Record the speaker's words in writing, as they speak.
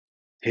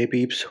Hey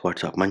peeps,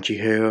 what's up? Munchie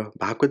here,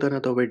 back with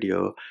another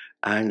video.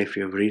 And if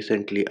you've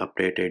recently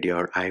updated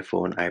your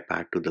iPhone,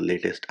 iPad to the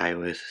latest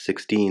iOS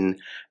 16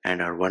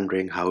 and are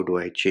wondering how do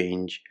I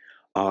change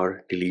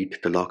or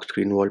delete the lock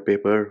screen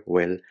wallpaper,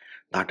 well,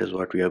 that is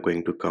what we are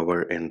going to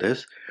cover in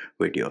this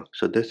video.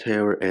 So this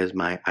here is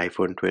my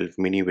iPhone 12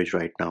 mini, which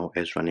right now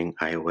is running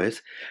iOS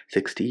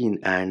 16,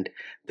 and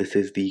this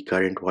is the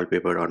current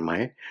wallpaper on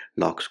my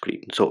lock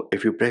screen. So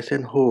if you press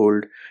and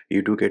hold,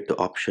 you do get the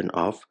option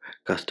of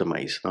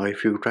customize. Now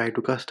if you try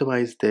to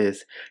customize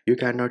this, you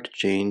cannot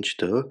change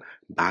the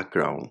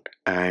background.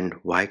 And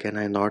why can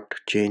I not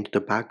change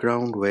the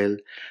background? Well,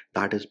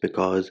 that is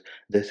because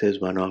this is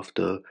one of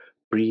the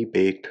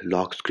pre-baked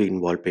lock screen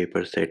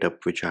wallpaper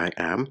setup which I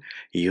am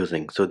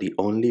using. So the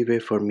only way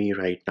for me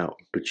right now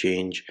to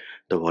change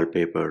the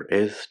wallpaper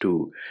is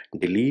to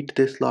delete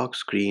this lock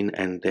screen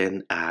and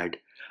then add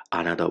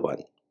another one.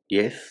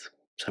 Yes,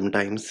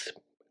 sometimes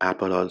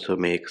Apple also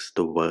makes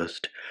the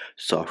worst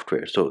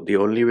software. So the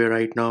only way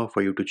right now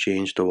for you to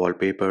change the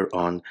wallpaper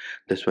on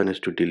this one is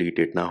to delete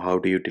it. Now how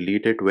do you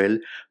delete it? Well,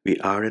 we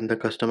are in the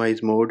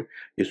customize mode.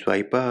 You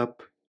swipe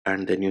up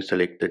and then you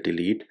select the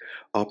delete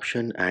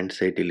option and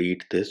say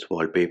delete this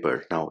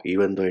wallpaper. Now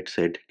even though it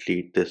said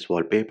delete this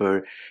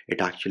wallpaper,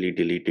 it actually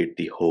deleted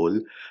the whole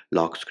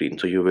lock screen,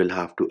 so you will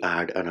have to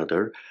add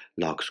another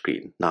lock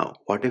screen. Now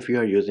what if you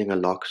are using a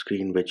lock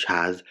screen which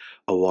has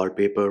a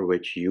wallpaper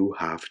which you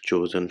have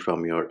chosen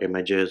from your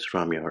images,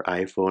 from your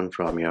iPhone,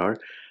 from your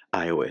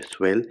iOS?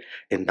 Well,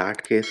 in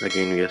that case,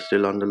 again, we are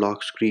still on the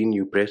lock screen.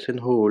 You press and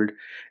hold,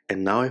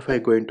 and now if I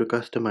go into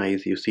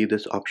customize, you see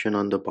this option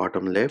on the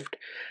bottom left.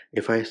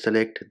 If I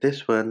select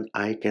this one,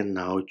 I can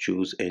now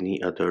choose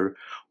any other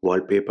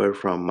wallpaper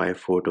from my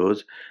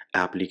photos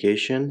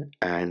application,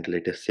 and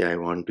let us say I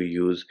want to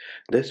use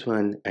this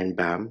one, and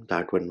bam,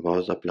 that one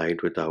was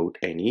applied without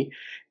any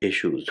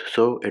issues.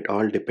 So it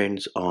all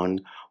depends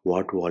on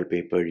what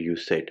wallpaper you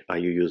set. Are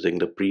you using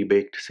the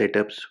pre-baked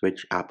setups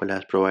which Apple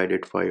has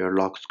provided for your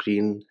lock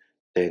screen?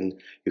 Then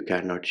you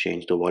cannot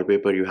change the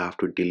wallpaper. You have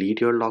to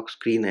delete your lock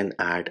screen and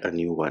add a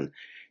new one.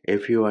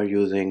 If you are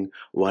using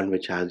one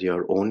which has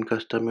your own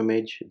custom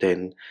image,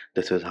 then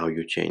this is how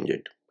you change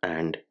it.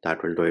 And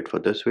that will do it for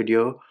this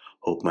video.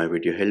 Hope my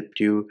video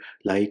helped you.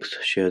 Likes,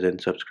 shares, and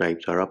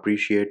subscribes are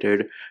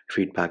appreciated.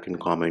 Feedback and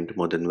comment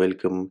more than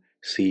welcome.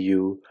 See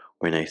you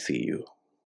when I see you.